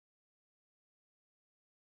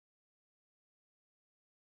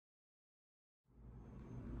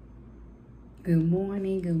Good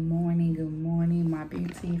morning, good morning, good morning, my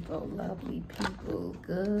beautiful, lovely people.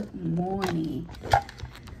 Good morning.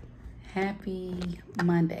 Happy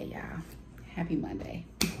Monday, y'all. Happy Monday.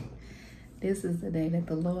 This is the day that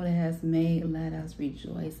the Lord has made. Let us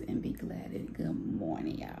rejoice and be glad in it. Good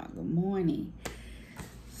morning, y'all. Good morning.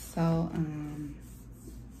 So, I'm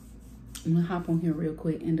gonna hop on here real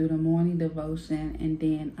quick and do the morning devotion, and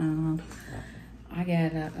then I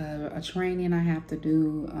got a training I have to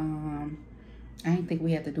do. I didn't think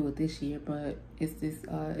we had to do it this year, but it's this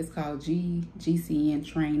it's called GCN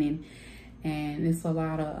training, and it's a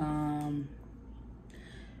lot of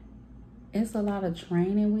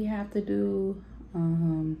training we have to do.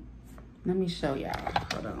 Let me show y'all.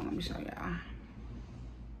 Hold on, let me show y'all.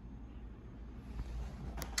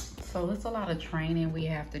 So it's a lot of training we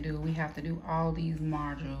have to do. We have to do all these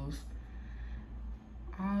modules.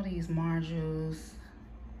 I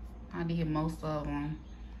did most of them.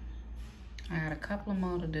 I got a couple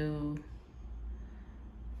more to do.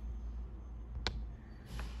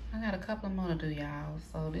 Y'all.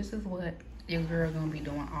 So this is what your girl gonna be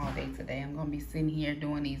doing all day today. I'm gonna be sitting here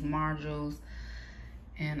doing these modules,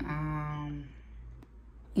 and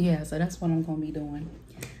yeah, so that's what I'm gonna be doing.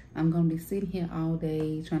 I'm gonna be sitting here all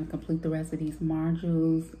day trying to complete the rest of these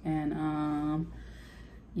modules, and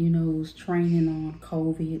you know, training on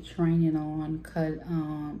COVID, training on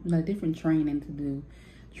different training to do,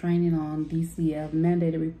 training on DCF,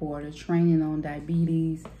 mandated reporter, training on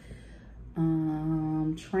diabetes,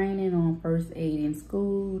 training on first aid in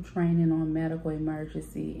school, training on medical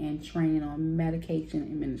emergency, and training on medication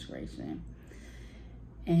administration,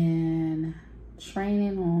 and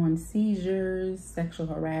training on seizures, sexual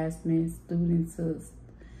harassment, student to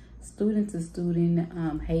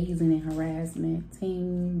student hazing and harassment,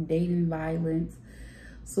 teen dating violence,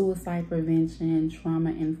 suicide prevention,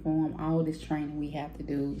 trauma informed, all this training we have to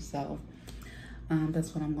do. So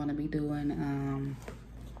that's what I'm going to be doing.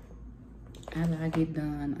 After I get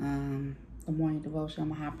done the morning devotion, I'm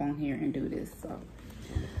going to hop on here and do this. So,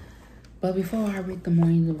 but before I read the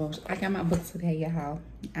morning devotion, I got my book today, y'all.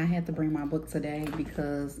 I had to bring my book today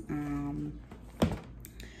because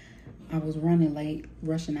I was running late,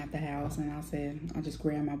 rushing out the house, and I said, I'll just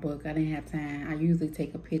grab my book. I didn't have time. I usually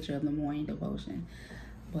take a picture of the morning devotion,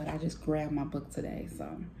 but I just grabbed my book today. So,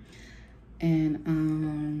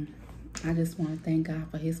 and I just want to thank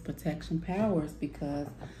God for his protection powers, because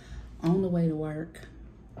on the way to work,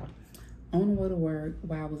 while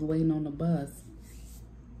I was waiting on the bus,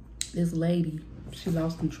 this lady, she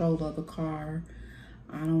lost control of the car.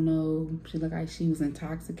 I don't know, she looked like she was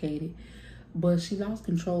intoxicated, but she lost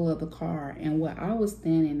control of the car. And where I was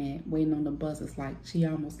standing at, waiting on the bus, it's like she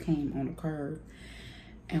almost came on the curb.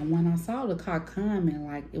 And when I saw the car coming,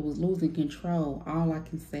 like it was losing control, all I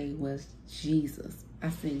can say was Jesus. I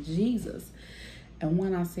said, Jesus. And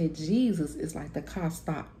when I said Jesus, it's like the car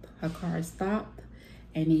stopped. Her car stopped,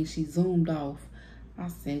 and then she zoomed off. I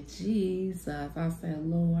said, Jesus. I said,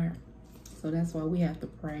 Lord. So that's why we have to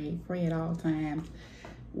pray. Pray at all times.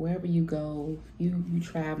 Wherever you go, you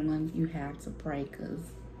traveling, you have to pray, because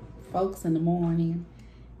folks in the morning,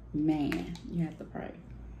 man, you have to pray.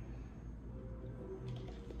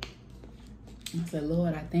 I said,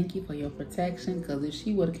 Lord, I thank you for your protection, because if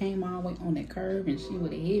she would have came all the way on that curb and she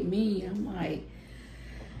would have hit me, I'm like,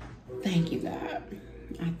 thank you, God.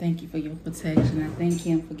 I thank you for your protection. I thank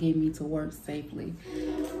him for getting me to work safely.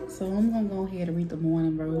 So I'm going to go ahead and read the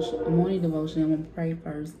morning devotion. I'm going to pray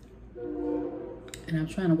first. And I'm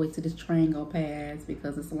trying to wait till this train go past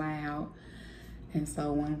because it's loud. And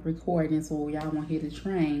so when I'm recording, so y'all won't hear the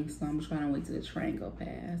train. So I'm trying to wait till the train go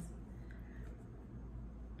past.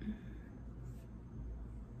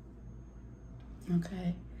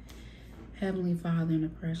 Okay. Heavenly Father, in the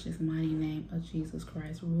precious mighty name of Jesus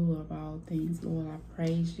Christ, ruler of all things, Lord, I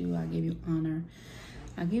praise you. I give you honor.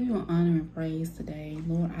 I give you an honor and praise today.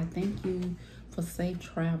 Lord, I thank you for safe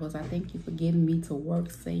travels. I thank you for getting me to work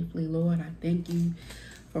safely. Lord, I thank you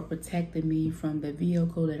for protecting me from the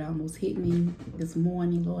vehicle that almost hit me this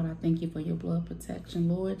morning. Lord, I thank you for your blood protection.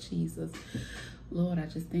 Lord Jesus, Lord, I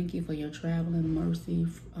just thank you for your traveling mercy,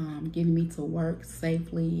 getting me to work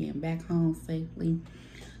safely and back home safely.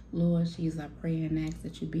 Lord Jesus, I pray and ask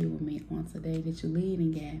that you be with me on today, that you lead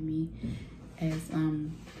and guide me as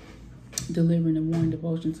delivering the morning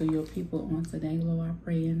devotion to your people on today. Lord, I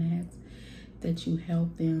pray and ask that you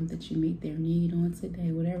help them, that you meet their need on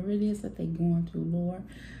today. Whatever it is that they're going through, Lord,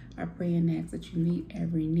 I pray and ask that you meet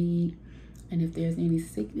every need. And if there's any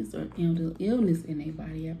sickness or illness in their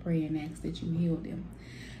body, I pray and ask that you heal them,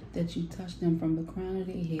 that you touch them from the crown of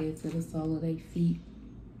their head to the sole of their feet.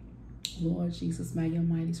 Lord Jesus, by your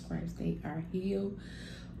mighty stripes, they are healed.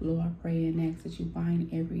 Lord, I pray and ask that you bind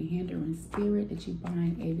every hindering spirit, that you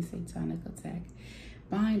bind every satanic attack.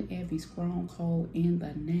 Bind every stronghold in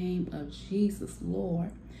the name of Jesus,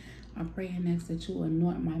 Lord. I pray and ask that you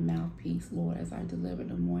anoint my mouthpiece, Lord, as I deliver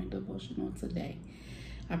the morning devotional today.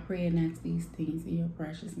 I pray and ask these things in your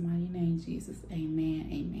precious mighty name, Jesus. Amen,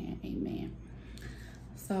 amen, amen.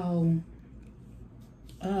 So,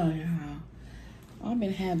 yeah, I've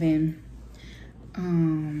been having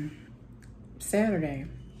Saturday,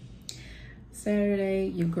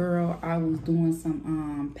 your girl, I was doing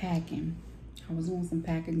some packing. I was doing some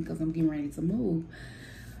packing because I'm getting ready to move.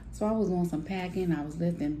 So I was doing some packing. I was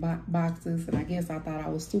lifting boxes, and I guess I thought I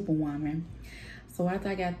was Superwoman. So after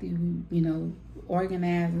I got through,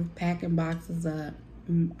 organizing, packing boxes up,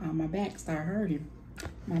 my back started hurting.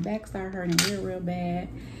 My back started hurting real bad.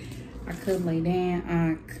 I couldn't lay down.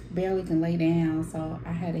 I barely can lay down. So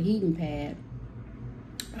I had a heating pad.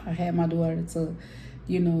 I had my daughter to,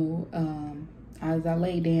 as I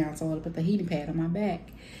laid down, so I put the heating pad on my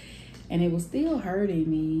back. And it was still hurting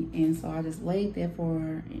me, and so I just laid there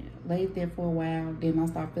for a while. Then I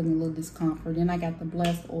started feeling a little discomfort. Then I got the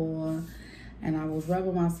blessed oil, and I was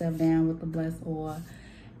rubbing myself down with the blessed oil.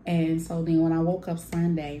 And so then when I woke up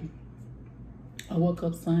Sunday,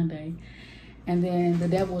 and then the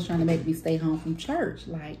devil was trying to make me stay home from church.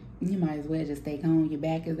 Like, you might as well just stay home. Your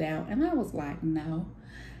back is out. And I was like, no.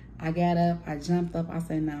 I got up, I jumped up, I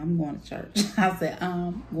said, no, I'm going to church. I said,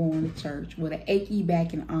 I'm going to church. With an achy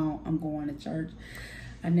back and all, I'm going to church.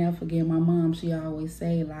 I never forget my mom, she always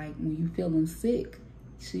say, like, when you feeling sick,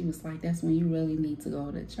 she was like, that's when you really need to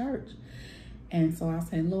go to church. And so I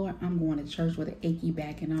said, Lord, I'm going to church with an achy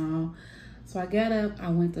back and all. So I got up, I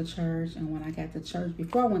went to church, and when I got to church,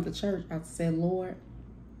 before I went to church, I said, Lord,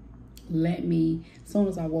 let me, as soon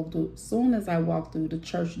as I walk through the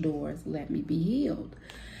church doors, let me be healed.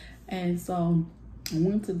 And so I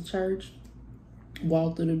went to the church,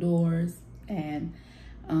 walked through the doors, and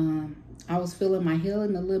I was feeling my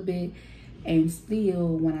healing a little bit. And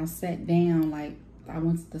still, when I sat down, like, I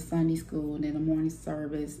went to the Sunday school and then the morning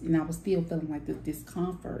service, and I was still feeling like this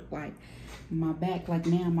discomfort, like my back, like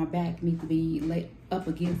now my back needs to be laid up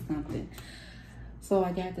against something. So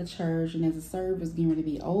I got to church, and as the service was getting ready to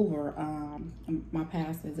be over, my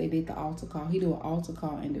pastors, they did the altar call. He do an altar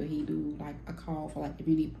call, and he do like a call for like if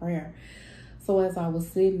you need prayer. So as I was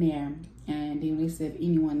sitting there, and then they said, if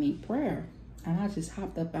anyone need prayer, and I just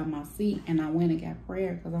hopped up out my seat, and I went and got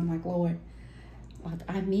prayer, because I'm like, Lord, like,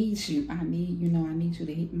 I need you. I need you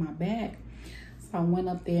to hit my back. So I went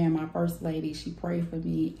up there, and my first lady, she prayed for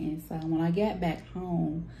me. And so when I got back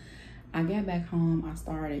home, I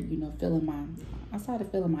started,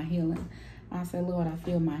 feeling my healing. I said, Lord, I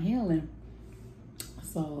feel my healing.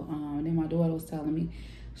 So then my daughter was telling me,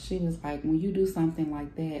 she was like, when you do something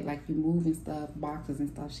like that, like you moving stuff, boxes and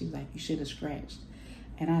stuff, she was like, you should have scratched.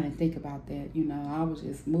 And I didn't think about that. I was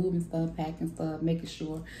just moving stuff, packing stuff, making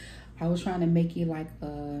sure. I was trying to make it like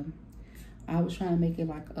a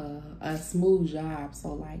smooth job.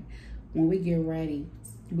 So like when we get ready,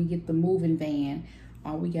 we get the moving van,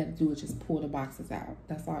 all we got to do is just pull the boxes out.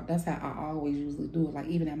 That's how I always usually do it. Like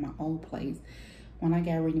even at my old place, when I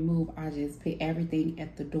got ready to move, I just put everything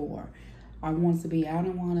at the door. I don't want to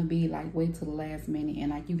be like wait till the last minute and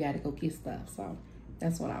like you got to go get stuff. So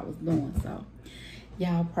that's what I was doing. So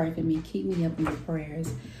y'all pray for me. Keep me up in your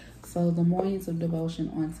prayers. So the mornings of devotion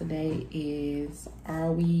on today is,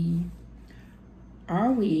 are we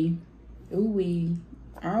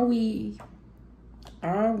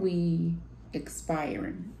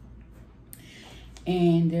expiring?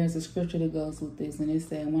 And there's a scripture that goes with this, and it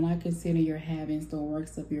said, when I consider your heavens, the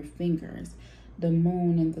works of your fingers, the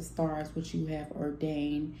moon and the stars which you have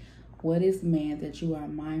ordained, what is man that you are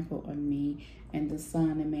mindful of me, and the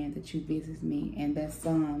son of man that you visit me? And that's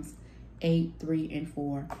Psalms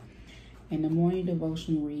 8:3-4. And the morning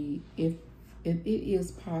devotion read, if it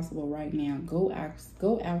is possible right now, go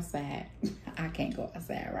outside. I can't go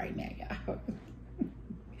outside right now, y'all.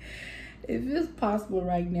 If it's possible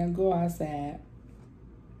right now, go outside.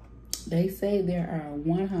 They say there are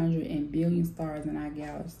 100 billion stars in our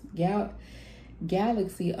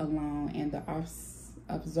galaxy alone, and the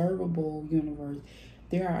observable universe.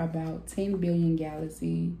 There are about 10 billion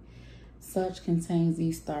galaxies. Such contains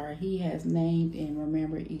these stars. He has named and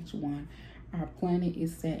remembered each one. Our planet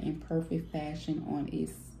is set in perfect fashion on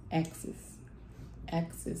its axis,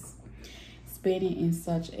 spinning in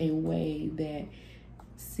such a way that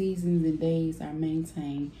seasons and days are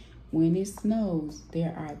maintained. When it snows,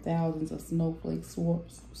 there are thousands of snowflakes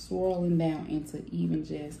swirling down into even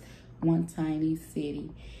just one tiny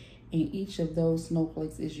city. And each of those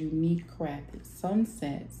snowflakes is unique crafted.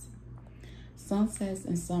 Sunsets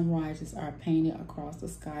and sunrises are painted across the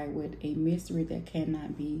sky with a mystery that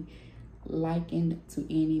cannot be likened to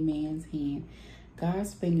any man's hand.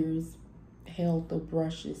 God's fingers held the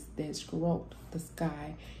brushes that stroked the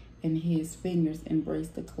sky, and his fingers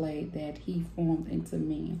embraced the clay that he formed into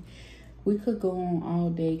man. We could go on all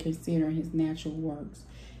day considering his natural works,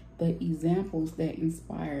 the examples that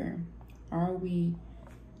inspire. I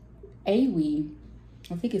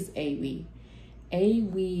think it's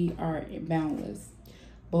we are boundless.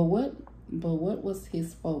 But what was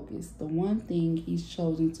his focus? The one thing he's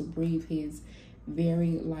chosen to breathe his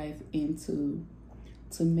very life into,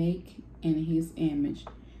 to make in his image.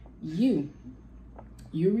 You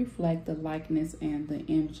reflect the likeness and the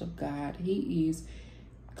image of God. He is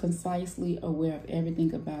concisely aware of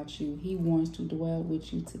everything about you. He wants to dwell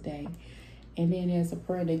with you today. And then there's a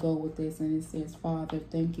prayer that goes with this, and it says, Father,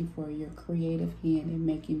 thank you for your creative hand in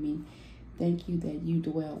making me. Thank you that you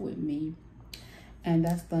dwell with me. And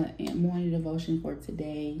that's the morning devotion for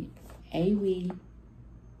today. I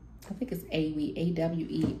think it's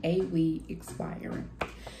AWE, expiring.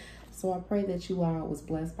 So I pray that you all was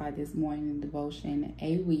blessed by this morning devotion.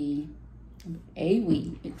 AWE,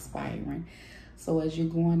 expiring. So as you're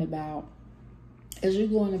going about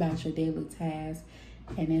your daily tasks,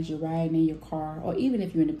 and as you're riding in your car, or even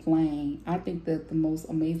if you're in a plane, I think that the most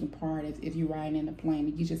amazing part is if you're riding in a plane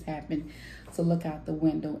and you just happen to look out the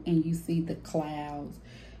window and you see the clouds.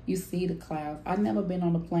 You see the clouds. I've never been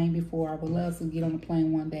on a plane before. I would love to get on a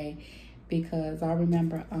plane one day, because I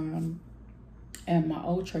remember at my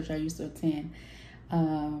old church I used to attend,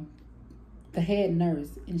 the head nurse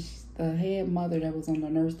and the head mother that was on the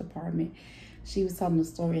nurse department, she was telling the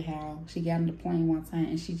story how she got on the plane one time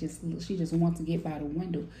and she just wanted to get by the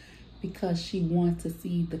window because she wanted to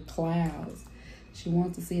see the clouds. She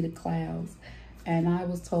wanted to see the clouds. And I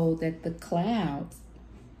was told that the clouds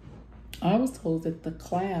are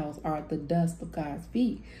the dust of God's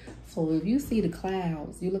feet. So if you see the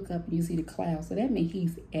clouds, you look up and you see the clouds. So that means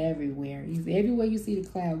he's everywhere. He's everywhere you see the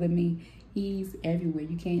clouds. That means he's everywhere.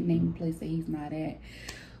 You can't name a place that he's not at.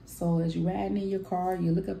 So as you're riding in your car,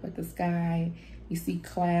 you look up at the sky, you see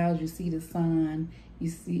clouds, you see the sun, you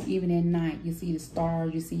see, even at night, you see the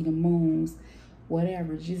stars, you see the moons,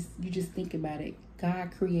 whatever. You just think about it.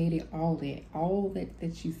 God created all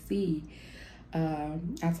that you see.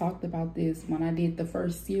 I talked about this when I did the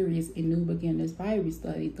first series in New Beginners Bible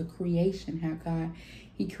Study, the creation, how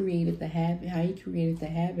he created the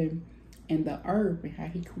heaven and the earth, and how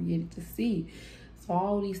he created the sea. So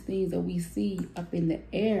all these things that we see up in the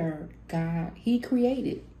air, he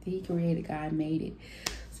created, God made it.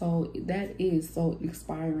 So that is so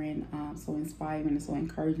inspiring, and so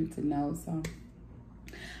encouraging to know. So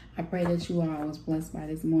I pray that you all was blessed by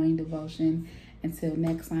this morning devotion. Until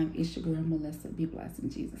next time, it's your girl Melissa. Be blessed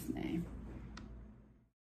in Jesus' name.